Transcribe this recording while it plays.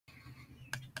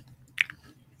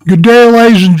Good day,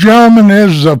 ladies and gentlemen.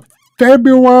 This is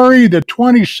February the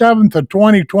 27th of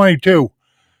 2022.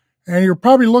 And you're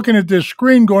probably looking at this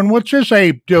screen going, what's this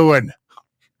ape doing?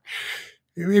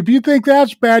 If you think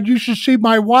that's bad, you should see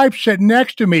my wife sitting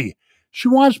next to me. She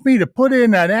wants me to put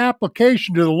in an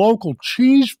application to the local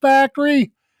cheese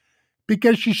factory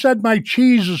because she said my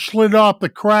cheese has slid off the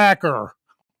cracker.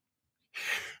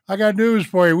 I got news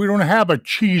for you. We don't have a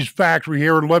cheese factory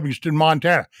here in Livingston,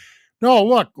 Montana. No,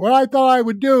 look, what I thought I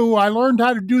would do, I learned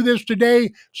how to do this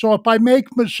today. So if I make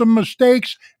some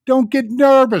mistakes, don't get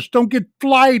nervous, don't get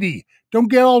flighty, don't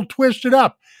get all twisted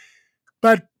up.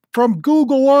 But from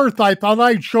Google Earth, I thought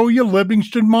I'd show you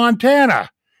Livingston,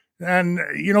 Montana. And,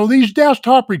 these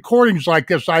desktop recordings like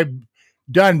this, I've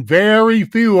done very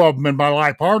few of them in my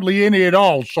life, hardly any at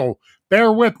all. So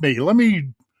bear with me. Let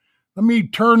me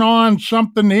turn on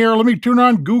something here. Let me turn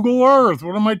on Google Earth.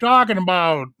 What am I talking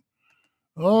about?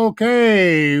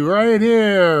 Okay, right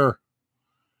here.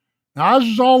 Now, this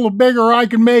is all the bigger I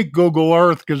can make Google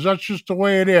Earth because that's just the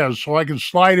way it is. So I can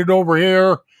slide it over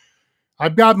here.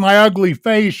 I've got my ugly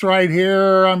face right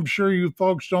here. I'm sure you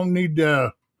folks don't need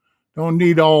all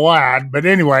that. But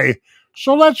anyway,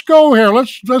 so let's go here.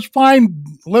 Let's find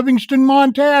Livingston,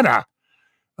 Montana.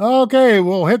 Okay,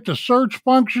 we'll hit the search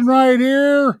function right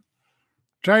here.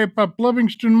 Type up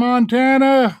Livingston,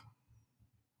 Montana.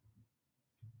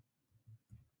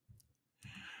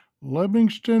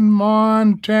 Livingston,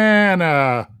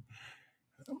 Montana.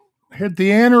 Hit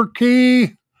the enter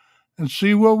key and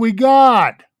see what we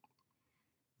got.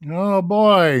 Oh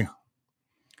boy.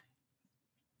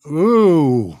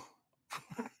 Ooh.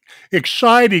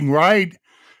 Exciting, right?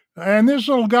 And this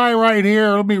little guy right here,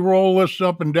 let me roll this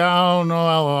up and down. Oh,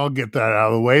 I'll get that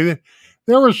out of the way.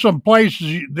 There were some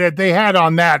places that they had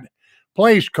on that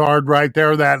place card right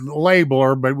there, that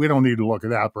labeler, but we don't need to look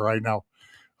at that for right now.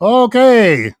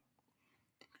 Okay.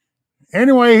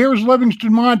 Anyway, here's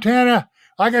Livingston, Montana.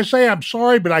 Like I say, I'm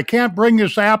sorry, but I can't bring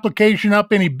this application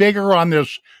up any bigger on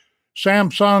this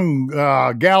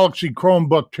Samsung Galaxy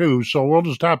Chromebook 2, so we'll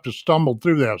just have to stumble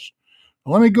through this.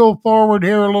 Let me go forward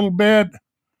here a little bit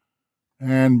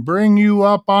and bring you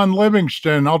up on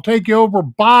Livingston. I'll take you over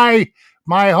by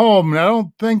my home. And I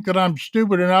don't think that I'm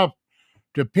stupid enough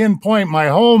to pinpoint my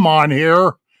home on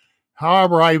here.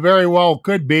 However, I very well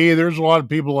could be. There's a lot of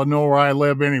people that know where I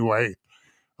live anyway.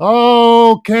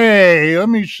 Okay, let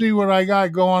me see what I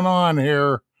got going on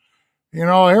here. Here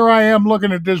I am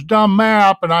looking at this dumb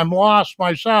map, and I'm lost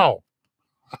myself.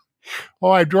 Oh,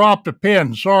 I dropped a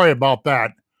pin. Sorry about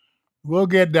that. We'll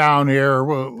get down here.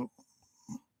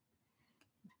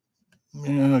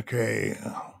 Okay.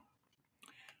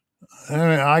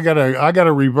 I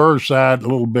gotta reverse that a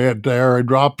little bit there. I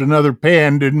dropped another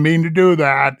pin. Didn't mean to do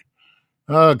that.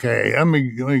 Okay, let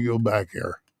me go back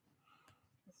here.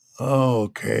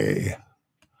 Okay.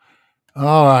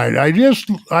 All right. I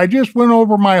just went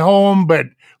over my home, but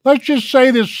let's just say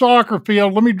this soccer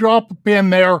field. Let me drop a pin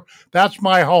there. That's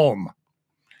my home.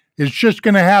 It's just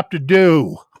going to have to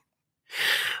do.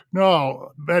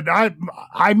 No, but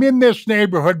I'm in this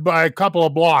neighborhood by a couple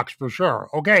of blocks for sure.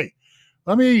 Okay.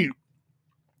 Let me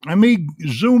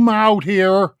zoom out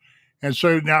here. And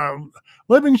so now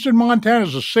Livingston, Montana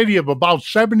is a city of about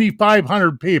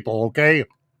 7,500 people. Okay.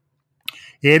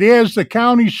 It is the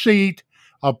county seat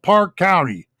of Park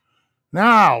County.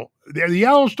 Now, the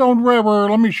Yellowstone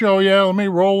River, let me show you. Let me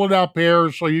roll it up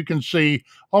here so you can see.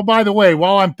 Oh, by the way,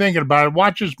 while I'm thinking about it,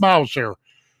 watch this mouse here.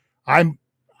 I'm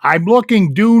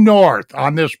looking due north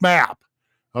on this map.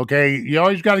 Okay, you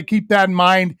always got to keep that in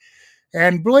mind.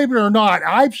 And believe it or not,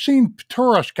 I've seen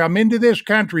tourists come into this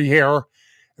country here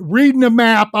reading the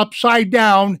map upside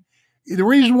down. The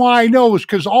reason why I know is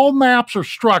because all maps are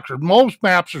structured. Most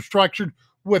maps are structured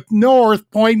with north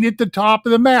pointing at the top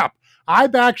of the map.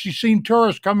 I've actually seen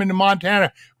tourists come into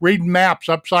Montana reading maps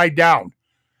upside down.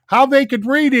 How they could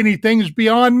read anything is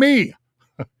beyond me.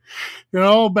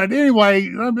 But anyway,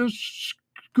 let me just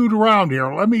scoot around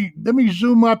here. Let me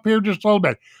zoom up here just a little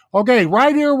bit. Okay,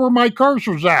 right here where my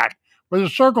cursor's at, where the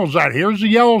circle's at, here's the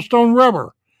Yellowstone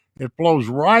River. It flows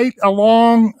right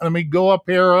along. Let me go up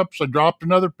here. Oops, I dropped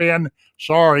another pin.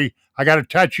 Sorry, I got a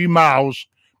touchy mouse.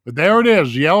 But there it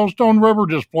is. The Yellowstone River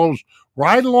just flows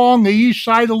right along the east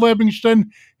side of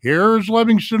Livingston. Here's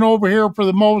Livingston over here for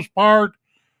the most part,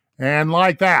 and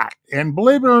like that. And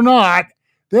believe it or not,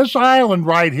 this island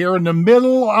right here in the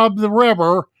middle of the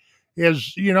river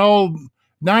is,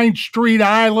 9th Street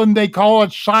Island. They call it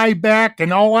Cybeck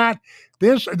and all that.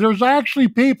 There's actually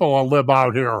people that live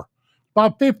out here.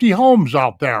 About 50 homes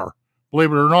out there,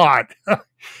 believe it or not.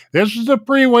 This is the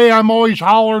freeway I'm always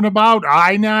hollering about,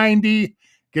 I-90.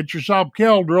 get yourself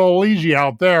killed real easy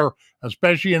out there,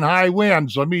 especially in high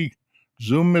winds. Let me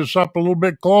zoom this up a little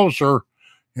bit closer.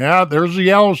 Yeah, there's the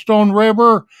Yellowstone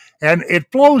River, and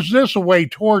it flows this way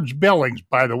towards Billings,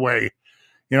 by the way.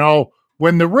 You know,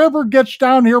 when the river gets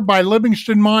down here by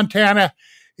Livingston, Montana,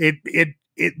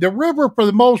 the river for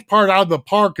the most part out of the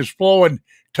park is flowing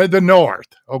to the north,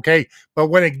 okay? But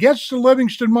when it gets to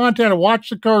Livingston, Montana, watch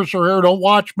the cursor here, don't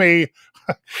watch me.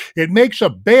 It makes a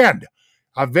bend,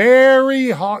 a very,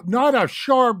 not a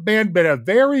sharp bend, but a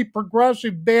very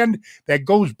progressive bend that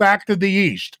goes back to the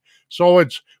east. So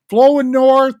it's flowing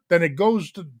north, then it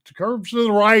goes to curves to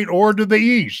the right or to the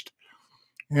east.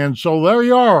 And so there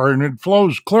you are, and it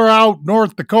flows clear out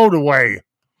North Dakota way.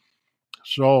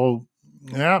 So,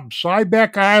 yeah,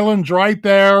 Cybeck Island's right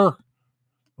there.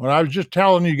 What I was just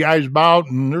telling you guys about,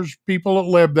 and there's people that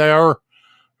live there.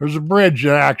 There's a bridge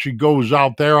that actually goes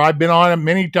out there. I've been on it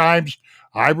many times.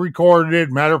 I've recorded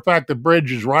it. Matter of fact, the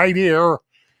bridge is right here.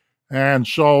 And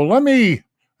so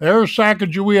there's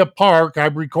Sacagawea Park.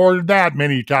 I've recorded that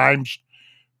many times.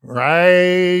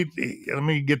 Right. Let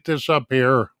me get this up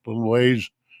here a little ways.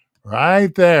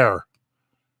 Right there.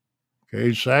 Okay,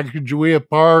 Sacagawea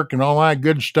Park and all that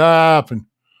good stuff. And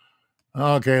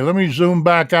okay, let me zoom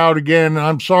back out again.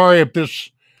 I'm sorry if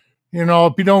this,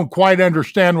 if you don't quite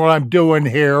understand what I'm doing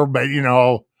here, but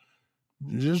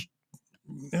just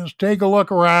take a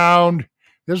look around.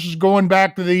 This is going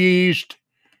back to the east,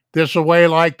 this away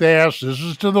like this. This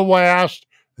is to the west.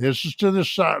 This is to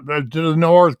the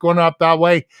north, going up that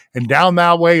way, and down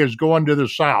that way is going to the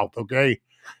south. Okay,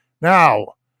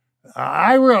 now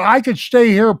I could stay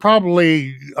here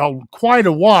probably quite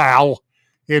a while,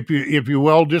 if you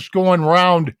will, just going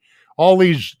around all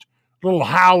these little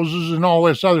houses and all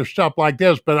this other stuff like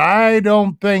this. But I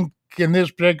don't think in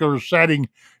this particular setting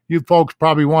you folks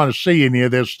probably want to see any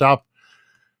of this stuff.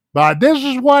 But this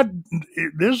is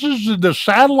the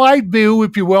satellite view,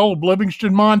 if you will, of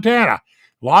Livingston, Montana.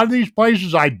 A lot of these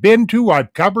places I've been to,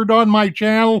 I've covered on my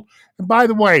channel. And by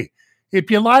the way, if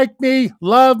you like me,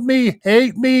 love me,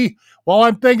 hate me, while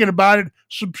I'm thinking about it,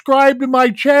 subscribe to my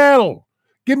channel.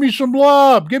 Give me some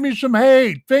love. Give me some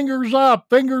hate. Fingers up,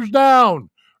 fingers down.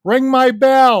 Ring my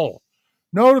bell.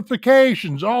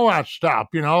 Notifications, all that stuff,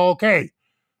 Okay.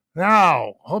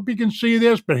 Now, hope you can see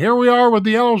this, but here we are with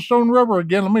the Yellowstone River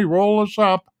again. Let me roll this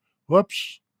up.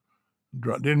 Whoops.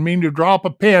 Didn't mean to drop a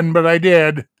pin, but I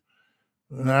did.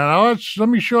 Now, let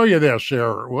me show you this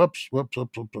here. Whoops.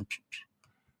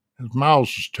 His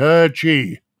mouse is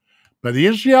touchy. But the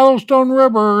Yellowstone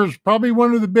River is probably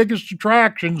one of the biggest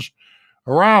attractions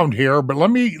around here. But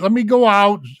let me go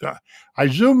out. I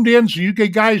zoomed in so you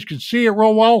guys can see it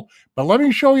real well. But let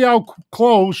me show you how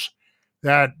close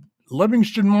that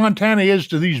Livingston, Montana is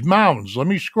to these mountains. Let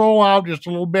me scroll out just a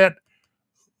little bit.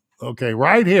 Okay,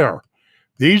 right here.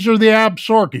 These are the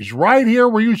Absarokas. Right here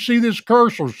where you see this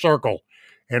cursor circle.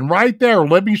 And right there,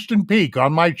 Livingston Peak.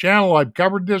 On my channel, I've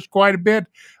covered this quite a bit.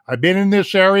 I've been in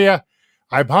this area.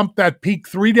 I've humped that peak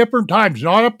 3 different times,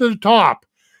 not up to the top.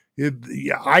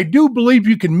 I do believe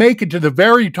you can make it to the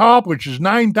very top, which is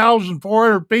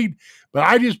 9,400 feet, but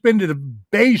I just been to the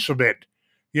base of it,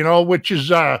 which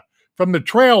is from the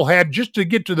trailhead just to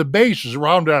get to the base is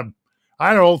around a,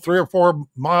 3 or 4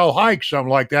 mile hike, something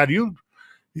like that. You've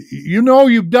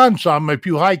done something if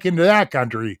you hike into that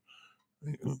country.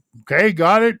 Okay,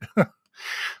 got it?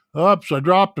 Oops, I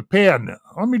dropped a pin.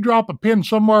 Let me drop a pin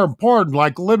somewhere important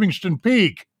like Livingston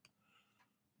Peak.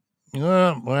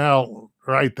 Well,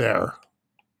 right there.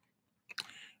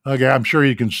 Okay, I'm sure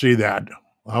you can see that.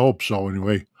 I hope so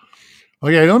anyway.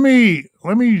 Okay, let me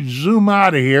zoom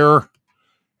out of here.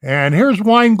 And here's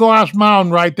Wineglass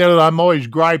Mountain right there that I'm always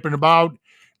griping about.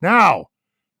 Now,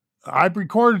 I've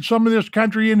recorded some of this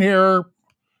country in here.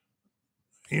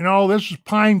 This is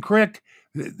Pine Creek.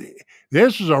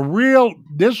 This is a real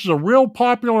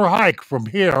popular hike from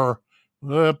here.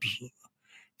 Oops.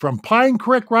 From Pine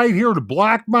Creek right here to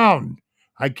Black Mountain.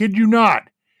 I kid you not.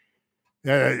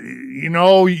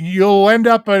 You'll end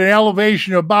up at an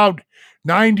elevation of about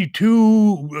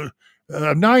 92,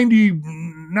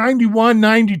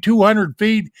 9,200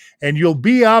 feet, and you'll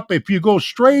be up, if you go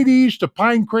straight east to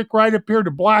Pine Creek right up here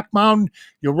to Black Mountain,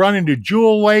 you'll run into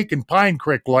Jewel Lake and Pine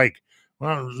Creek Lake.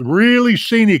 Well, it's really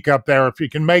scenic up there if you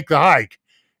can make the hike.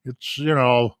 It's,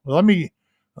 while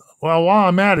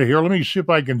I'm at it here, let me see if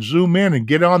I can zoom in and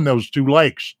get on those 2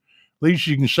 lakes. At least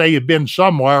you can say you've been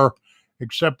somewhere,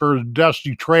 except for the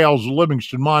dusty trails of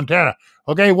Livingston, Montana.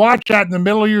 Okay, watch that in the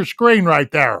middle of your screen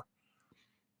right there.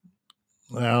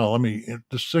 Well,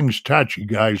 this thing's touchy,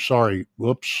 guys. Sorry.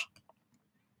 Whoops.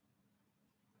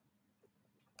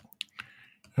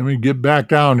 Let me get back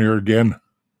down here again.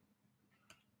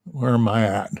 Where am I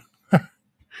at?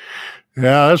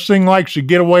 Yeah, this thing likes to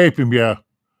get away from you.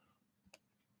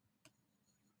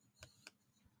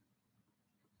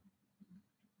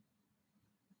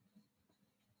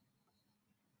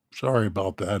 Sorry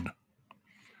about that.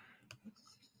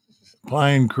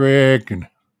 Pine Creek and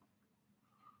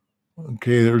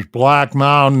okay, there's Black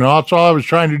Mountain. That's all I was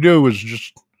trying to do was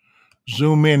just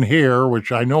zoom in here,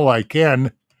 which I know I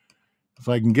can if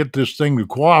I can get this thing to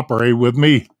cooperate with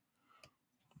me.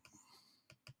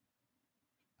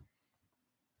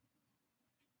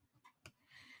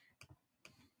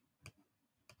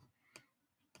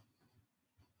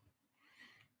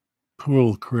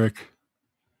 Pool Creek.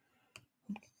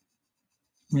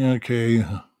 Okay.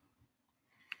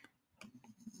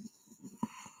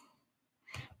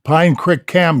 Pine Creek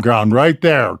Campground right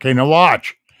there. Okay, now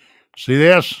watch. See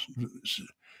this?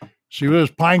 See what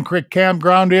this Pine Creek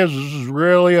Campground is? This is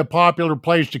really a popular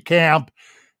place to camp.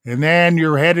 And then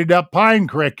you're headed up Pine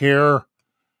Creek here.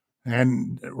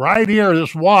 And right here,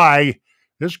 this Y,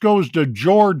 this goes to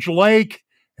George Lake.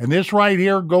 And this right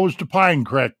here goes to Pine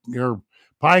Creek, or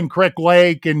Pine Creek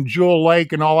Lake and Jewel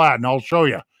Lake and all that. And I'll show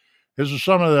you. This is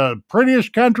some of the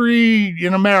prettiest country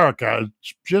in America.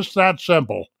 It's just that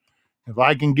simple. If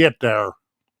I can get there.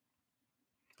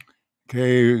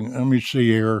 Okay, let me see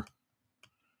here.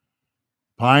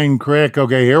 Pine Creek.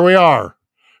 Okay, here we are.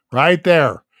 Right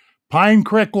there. Pine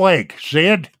Creek Lake. See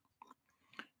it?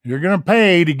 You're going to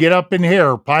pay to get up in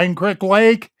here. Pine Creek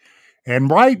Lake. And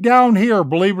right down here,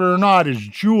 believe it or not, is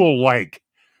Jewel Lake.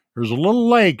 There's a little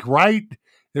lake, right?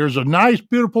 There's a nice,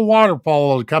 beautiful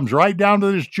waterfall that comes right down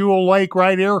to this Jewel Lake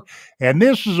right here. And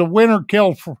this is a winter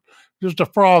kill for just a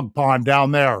frog pond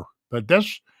down there. But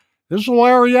this will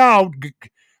wear you out,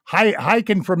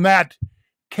 hiking from that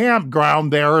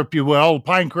campground there, if you will,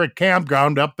 Pine Creek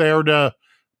Campground up there to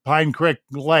Pine Creek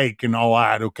Lake and all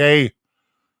that, okay?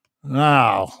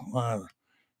 Now,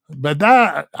 but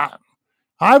that...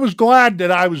 I was glad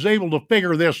that I was able to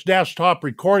figure this desktop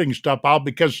recording stuff out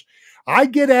because I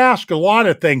get asked a lot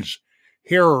of things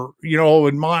here, you know,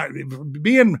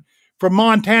 being from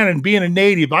Montana and being a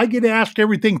native, I get asked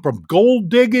everything from gold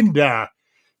digging to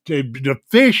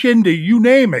fishing to you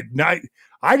name it. And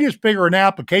I just figure an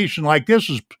application like this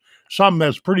is something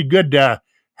that's pretty good to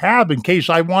have in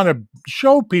case I want to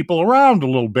show people around a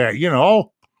little bit, you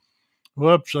know.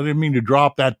 Whoops, I didn't mean to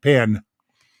drop that pen.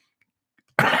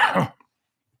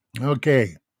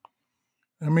 Okay,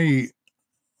 let me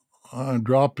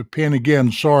drop the pin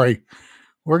again. Sorry.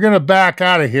 We're going to back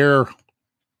out of here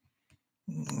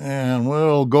and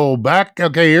we'll go back.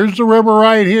 Okay, here's the river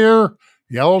right here.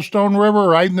 Yellowstone River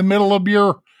right in the middle of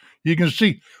you can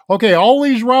see. Okay, all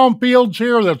these round fields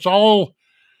here, that's all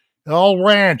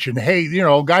ranch and hay, you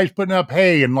know, guys putting up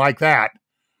hay and like that.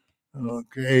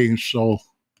 Okay, so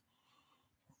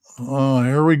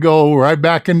here we go, right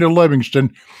back into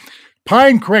Livingston.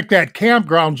 Pine Creek, that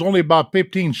campground's only about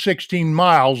 15, 16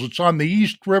 miles. It's on the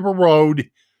East River Road.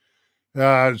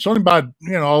 It's only about,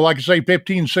 you know, like I say,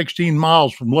 15, 16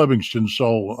 miles from Livingston.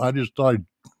 So I just thought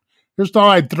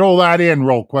I'd throw that in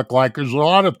real quick. Like there's a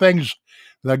lot of things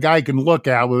the guy can look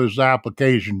at with his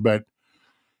application. But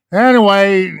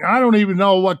anyway, I don't even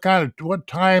know what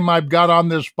time I've got on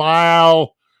this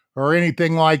file or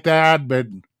anything like that. But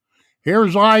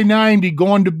here's I-90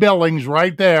 going to Billings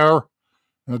right there.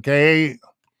 Okay,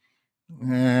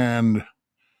 and I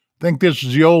think this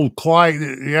is the old Clyde.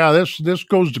 Yeah, this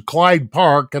goes to Clyde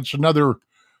Park. That's another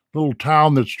little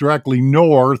town that's directly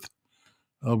north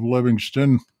of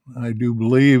Livingston. I do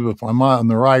believe, if I'm on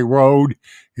the right road.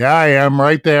 Yeah, I am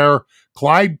right there.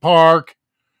 Clyde Park.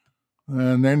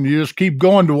 And then you just keep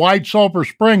going to White Sulphur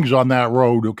Springs on that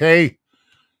road, okay?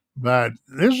 But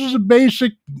this is a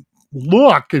basic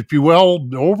look, if you will,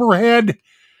 overhead.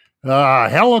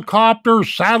 Helicopter,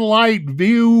 satellite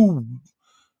view.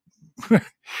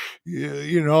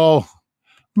 You know, let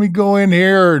me go in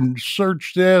here and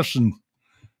search this and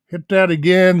hit that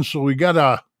again. So I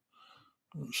don't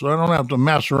have to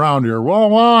mess around here. Well,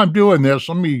 while I'm doing this,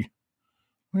 let me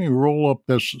roll up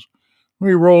this. Let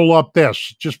me roll up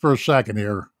this just for a second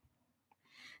here.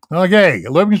 Okay,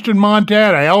 Livingston,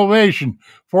 Montana, elevation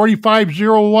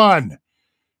 4501.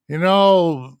 You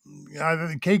know,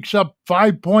 it takes up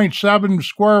 5.7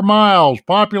 square miles.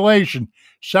 Population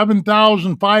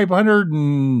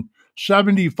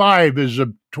 7,575 as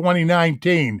of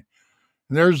 2019.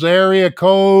 And there's the area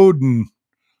code and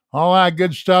all that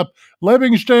good stuff.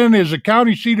 Livingston is a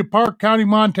county seat of Park County,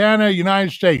 Montana,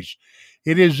 United States.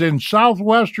 It is in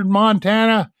southwestern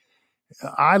Montana.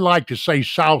 I like to say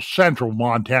south central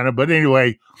Montana, but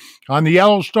anyway, on the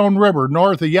Yellowstone River,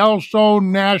 north of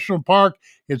Yellowstone National Park.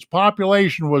 its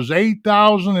population was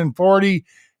 8,040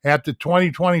 at the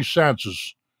 2020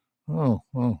 census. Oh,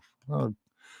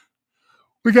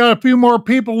 we got a few more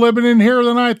people living in here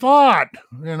than I thought,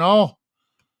 you know.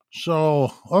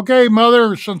 So, okay,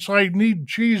 Mother, since I need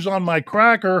cheese on my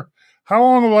cracker, how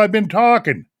long have I been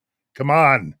talking? Come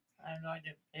on. I don't know. I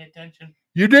didn't pay attention.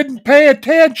 You didn't pay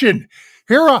attention.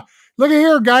 Here, look at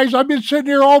here, guys. I've been sitting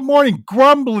here all morning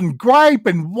grumbling,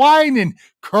 griping, whining,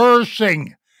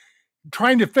 cursing,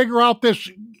 trying to figure out this,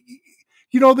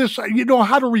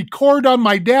 how to record on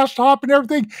my desktop and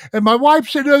everything. And my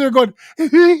wife's sitting there going,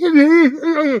 and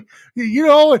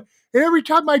every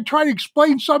time I try to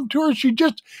explain something to her, she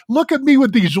just look at me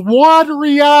with these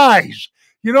watery eyes,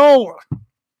 she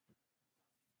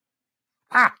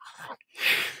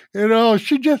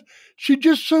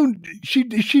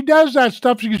does that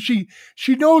stuff because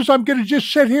she knows I'm going to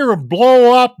just sit here and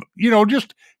blow up,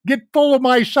 just get full of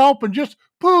myself and just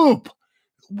poop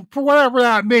for whatever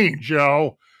that means,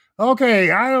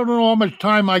 Okay, I don't know how much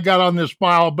time I got on this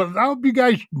file, but I hope you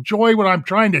guys enjoy what I'm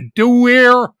trying to do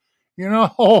here.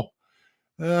 Okay,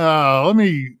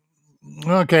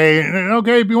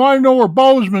 if you want to know where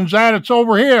Bozeman's at, it's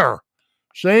over here.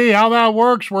 See how that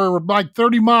works? We're like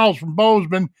 30 miles from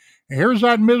Bozeman. And here's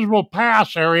that miserable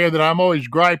pass area that I'm always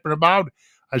griping about.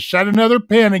 I set another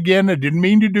pin again. I didn't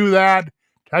mean to do that.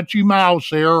 Touchy mouse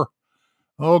here.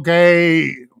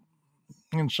 Okay.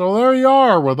 And so there you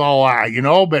are with all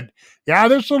that, But yeah,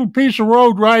 this little piece of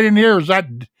road right in here is that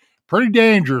pretty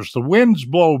dangerous. The winds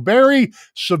blow very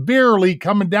severely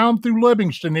coming down through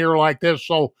Livingston here like this.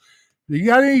 So you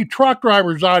got any truck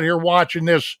drivers out here watching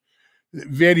this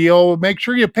video, make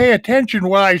sure you pay attention to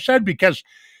what I said, because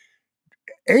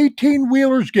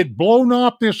 18-wheelers get blown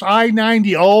off this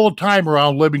I-90 all the time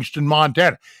around Livingston,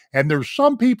 Montana. And there's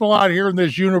some people out here in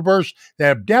this universe that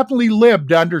have definitely lived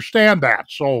to understand that.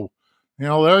 So,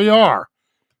 there you are.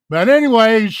 But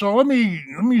anyway, so let me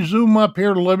zoom up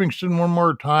here to Livingston one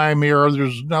more time here.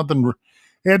 There's nothing.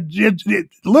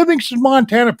 Livingston,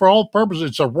 Montana, for all purposes,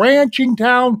 it's a ranching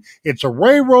town. It's a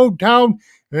railroad town.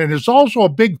 And it's also a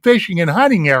big fishing and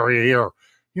hunting area here.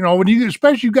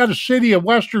 Especially you got a city, a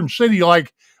western city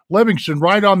like Livingston,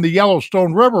 right on the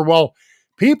Yellowstone River. Well,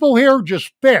 people here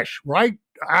just fish right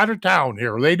out of town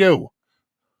here. They do.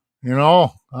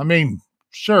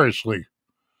 Seriously.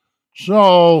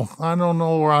 So I don't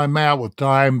know where I'm at with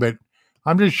time, but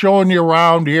I'm just showing you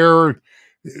around here.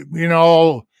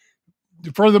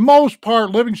 For the most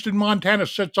part, Livingston, Montana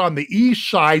sits on the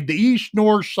east side, the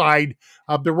east-north side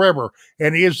of the river.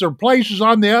 And is there places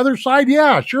on the other side?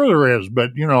 Yeah, sure there is. But,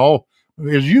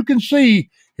 as you can see,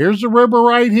 here's the river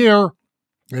right here.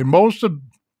 And most of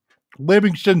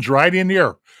Livingston's right in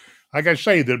here. Like I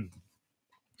say, the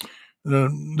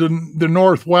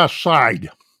northwest side.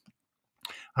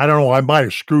 I don't know, I might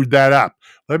have screwed that up.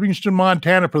 Livingston,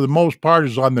 Montana, for the most part,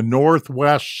 is on the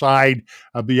northwest side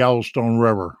of the Yellowstone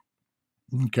River.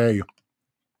 Okay.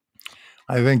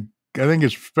 I think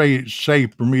it's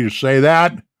safe for me to say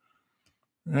that.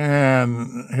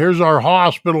 And here's our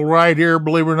hospital right here,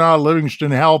 believe it or not,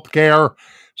 Livingston Healthcare.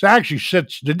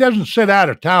 It doesn't sit out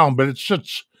of town, but it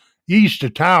sits east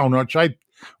of town, which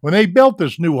when they built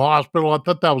this new hospital, I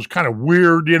thought that was kind of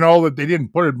weird, that they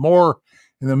didn't put it more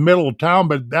in the middle of town,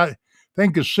 but I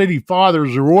think the city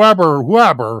fathers or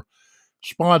whoever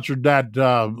sponsored that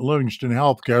Livingston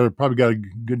Healthcare, they probably got a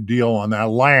good deal on that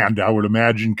land, I would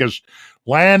imagine, because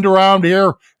land around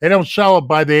here, they don't sell it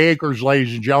by the acres,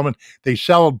 ladies and gentlemen. They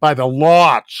sell it by the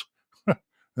lots.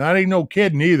 That ain't no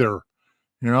kidding either,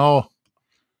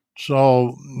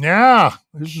 So, yeah,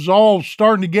 this is all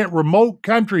starting to get remote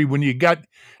country when you got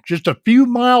just a few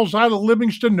miles out of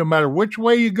Livingston, no matter which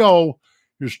way you go,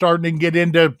 you're starting to get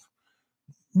into,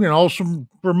 some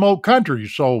remote country.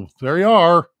 So there you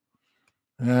are.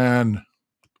 And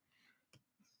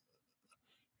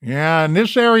yeah, and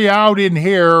this area out in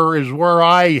here is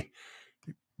where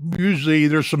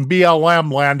there's some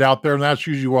BLM land out there, and that's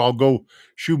usually where I'll go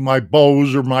shoot my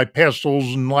bows or my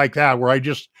pistols and like that, where I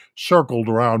just circled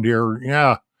around here.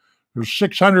 Yeah, there's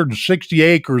 660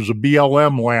 acres of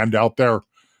BLM land out there. A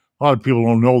lot of people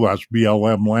don't know that's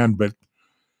BLM land, but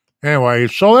anyway,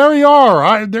 so there you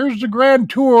are. There's the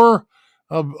grand tour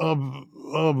of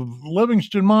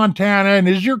Livingston, Montana. And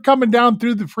as you're coming down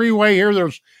through the freeway here,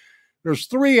 there's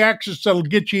 3 exits that'll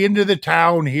get you into the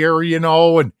town here, And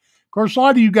of course, a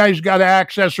lot of you guys got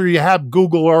access or you have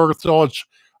Google Earth. So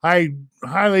I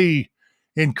highly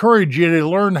encourage you to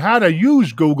learn how to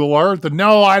use Google Earth. And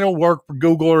no, I don't work for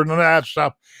Google or none of that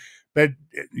stuff. But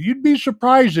you'd be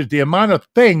surprised at the amount of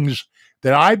things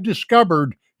that I've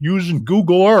discovered using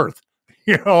Google Earth,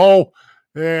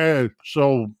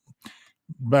 So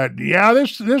But yeah,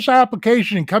 this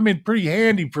application can come in pretty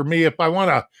handy for me if I want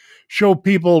to show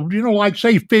people, like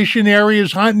say fishing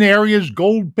areas, hunting areas,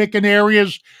 gold picking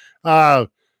areas, uh,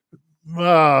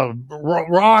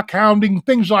 rock hounding,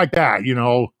 things like that.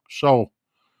 So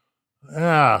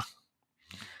yeah,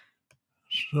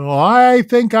 so I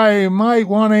think I might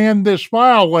want to end this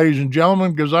file, ladies and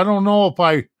gentlemen, because I don't know if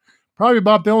probably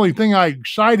about the only thing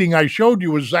exciting I showed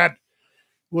you was the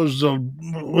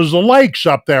lakes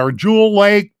up there, Jewel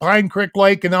Lake, Pine Creek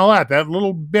Lake, and all that. That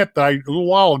little bit that a little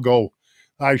while ago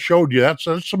I showed you. That's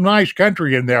some nice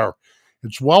country in there.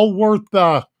 It's well worth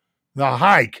the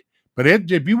hike. But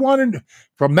if you wanted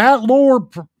from that lower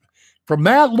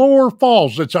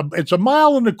falls, it's a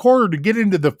mile and a quarter to get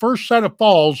into the first set of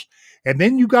falls, and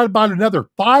then you got about another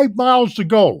 5 miles to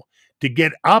go to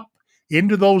get up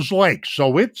into those lakes.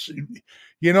 So to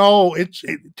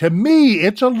me,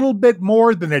 it's a little bit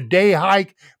more than a day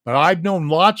hike, but I've known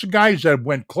lots of guys that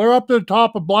went clear up to the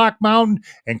top of Black Mountain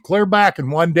and clear back in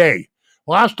one day.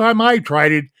 Last time I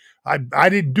tried it, I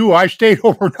didn't do it. I stayed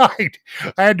overnight.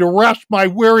 I had to rest my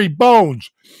weary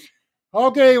bones.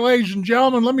 Okay, ladies and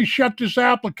gentlemen, let me shut this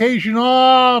application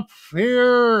off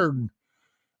here.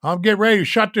 I'll get ready to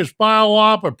shut this file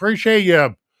off. I appreciate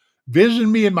you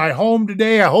visiting me in my home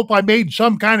today. I hope I made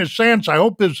some kind of sense. I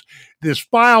hope this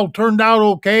file turned out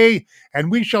okay, and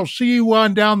we shall see you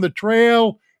on down the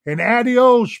trail. And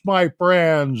adios, my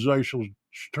friends. I shall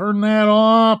turn that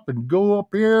off and go up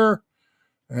here,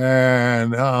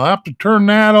 and I'll have to turn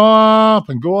that off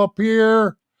and go up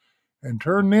here and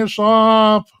turn this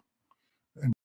off.